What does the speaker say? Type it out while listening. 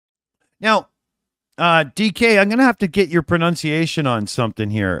Now, DK, I'm gonna have to get your pronunciation on something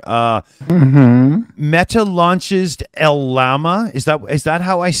here. Meta launches El Llama. Is that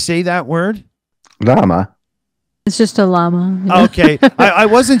how I say that word? Llama. It's just a llama. You know? Okay, I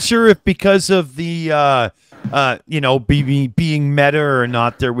wasn't sure if because of the being meta or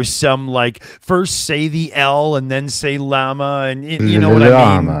not, there was some like first say the L and then say llama, and you know what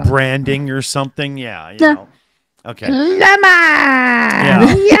I mean, branding or something. Yeah, you know. Okay. Llama.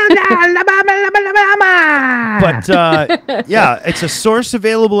 Yeah. But yeah, it's a source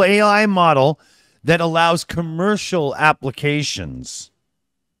available AI model that allows commercial applications.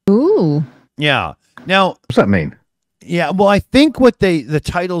 Ooh. Yeah. Now, what's that mean? Yeah, well, I think what the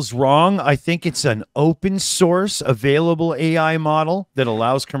title's wrong. I think it's an open source available AI model that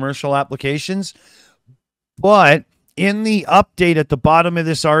allows commercial applications. But in the update at the bottom of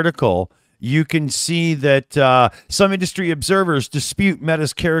this article, you can see that some industry observers dispute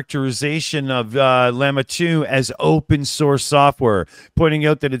Meta's characterization of Llama 2 as open source software, pointing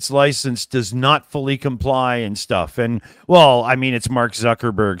out that its license does not fully comply and stuff. And, well, I mean, it's Mark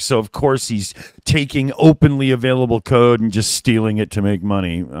Zuckerberg, so of course he's taking openly available code and just stealing it to make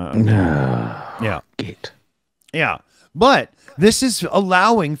money. Yeah. Yeah. But this is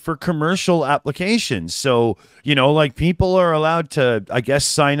allowing for commercial applications. So, you know, like people are allowed to, I guess,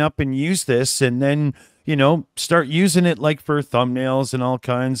 sign up and use this and then, you know, start using it like for thumbnails and all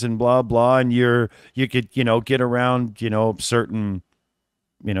kinds and blah, blah. And you could, you know, get around, you know, certain,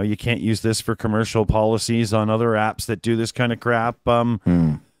 you know, you can't use this for commercial policies on other apps that do this kind of crap.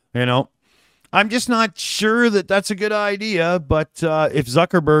 You know, I'm just not sure that that's a good idea. But if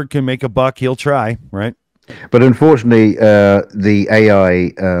Zuckerberg can make a buck, he'll try, right? But unfortunately, the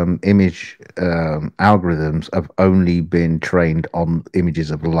AI image algorithms have only been trained on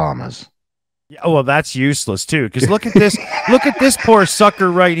images of llamas. Yeah, well, that's useless too. Because look at this, look at this poor sucker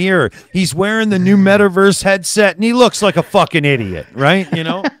right here. He's wearing the new metaverse headset, and he looks like a fucking idiot, right? You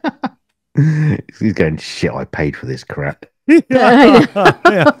know, he's going, shit. I paid for this crap.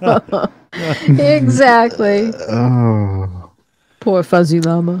 Exactly. Oh. Poor fuzzy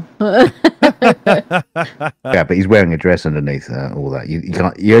llama. Yeah, but he's wearing a dress underneath all that. You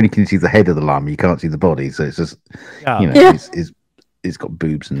can't. You only can see the head of the llama. You can't see the body. So it's just, you know, it's got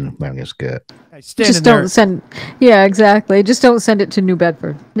boobs and wearing a skirt. Just don't send. Yeah, exactly. Just don't send it to New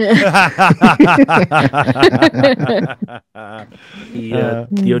Bedford. The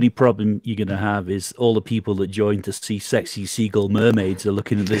only problem you're gonna have is all the people that join to see sexy seagull mermaids are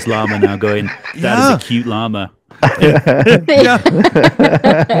looking at this llama now, going, "That is a cute llama."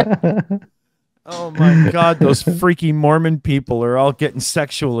 Oh my God, those freaky Mormon people are all getting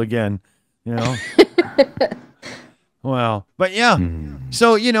sexual again, you know. Wow. But yeah,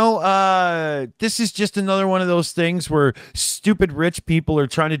 so, you know, this is just another one of those things where stupid rich people are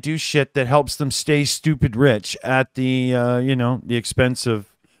trying to do shit that helps them stay stupid rich at the, you know, the expense of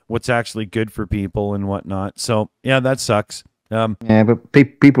what's actually good for people and whatnot. So, yeah, that sucks. Yeah, but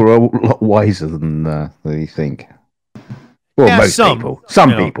people are a lot wiser than you think. Well, yeah, most people. Some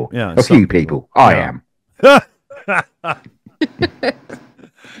you know, people. Yeah, a few people. I am.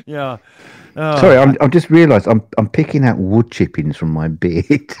 Yeah. Sorry, I've just realised I'm picking out wood chippings from my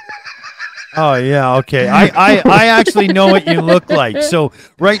beard. Oh yeah, okay. I actually know what you look like. So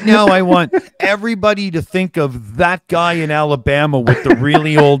right now I want everybody to think of that guy in Alabama with the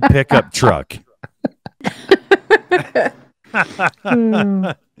really old pickup truck.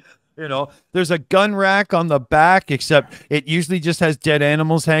 You know, there's a gun rack on the back, except it usually just has dead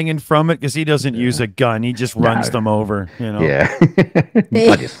animals hanging from it because he doesn't use a gun. He just runs them over, you know. Yeah.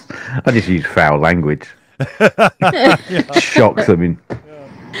 I just use foul language. Shock them in.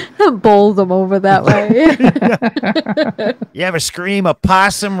 Bowl them over that way. You ever scream a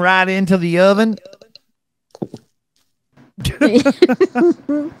possum right into the oven?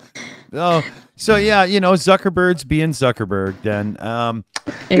 Oh, so yeah, you know, Zuckerberg's being Zuckerberg then.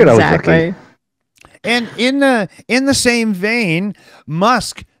 Exactly. And in the same vein,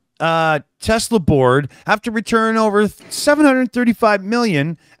 Musk, Tesla board have to return over $735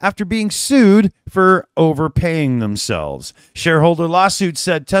 million after being sued for overpaying themselves. Shareholder lawsuit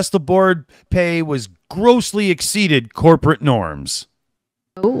said Tesla board pay was grossly exceeded corporate norms.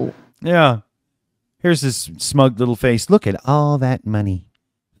 Oh. Yeah. Here's his smug little face. Look at all that money.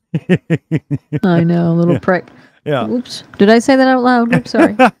 I know, little prick. Yeah. Oops. Did I say that out loud? Oops,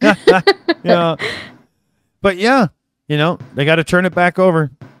 sorry. Yeah. But yeah, you know, they got to turn it back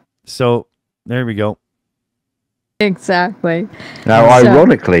over. So there we go. Exactly. Now,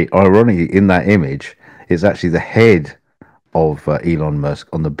 ironically, in that image, it's actually the head of Elon Musk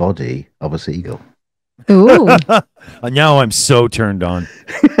on the body of a seagull. Ooh. Now I'm so turned on.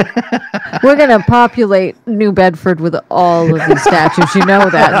 We're going to populate New Bedford with all of these statues. You know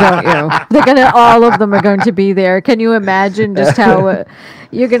that, don't you? All of them are going to be there. Can you imagine just how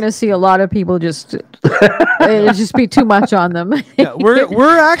you're going to see a lot of people just, it'll just be too much on them. Yeah,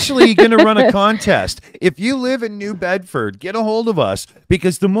 we're actually going to run a contest. If you live in New Bedford, get a hold of us,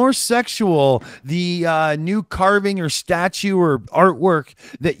 because the more sexual the new carving or statue or artwork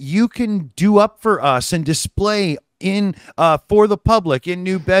that you can do up for us and display in for the public in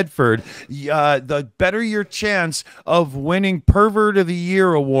New Bedford, the better your chance of winning Pervert of the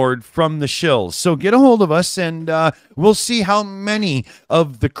Year award from the Shills. So get a hold of us, and we'll see how many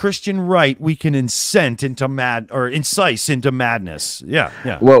of the Christian right we can incite into madness.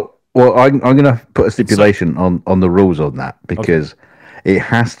 Yeah. Well, I'm going to put a stipulation on the rules on that, because it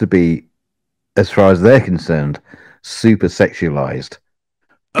has to be, as far as they're concerned, super sexualized.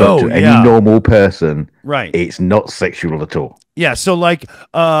 But to any normal person, right, it's not sexual at all. Yeah, so like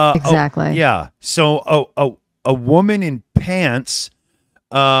exactly. So a woman in pants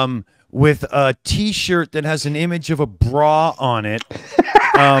with a t-shirt that has an image of a bra on it,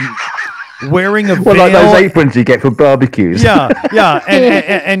 wearing a veil, like those aprons you get for barbecues.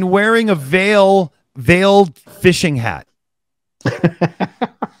 And wearing a veiled fishing hat.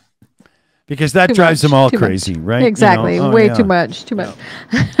 Because that drives them all crazy, right? Exactly. Way too much.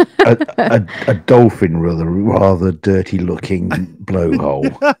 A dolphin with a rather dirty-looking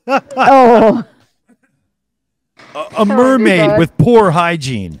blowhole. A mermaid with poor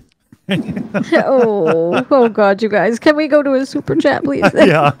hygiene. Oh God, you guys. Can we go to a super chat, please?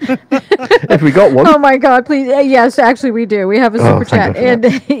 Yeah. Have we got one? Oh my God, please. Yes, actually we do. We have a super chat. And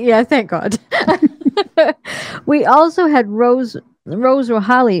yeah, thank God. We also had Rose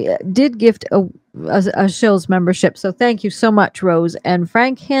Rohali did gift a Shills membership. So thank you so much, Rose. And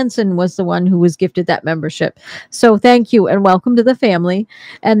Frank Hansen was the one who was gifted that membership. So thank you and welcome to the family.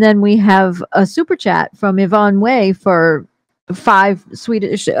 And then we have a super chat from Yvonne Way for 5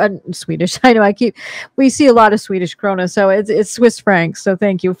 Swedish. I know we see a lot of Swedish krona, so it's Swiss francs. So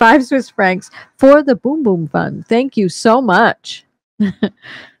thank you, 5 Swiss francs for the Boom Boom Fund. Thank you so much.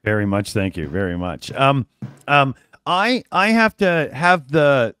 Very much, thank you very much. I have to have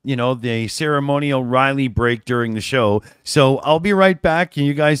the ceremonial Riley break during the show, so I'll be right back, and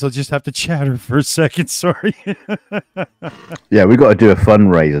you guys will just have to chatter for a second. Sorry. Yeah, we got to do a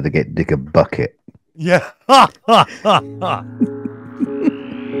fundraiser to get Dick a bucket. Yeah.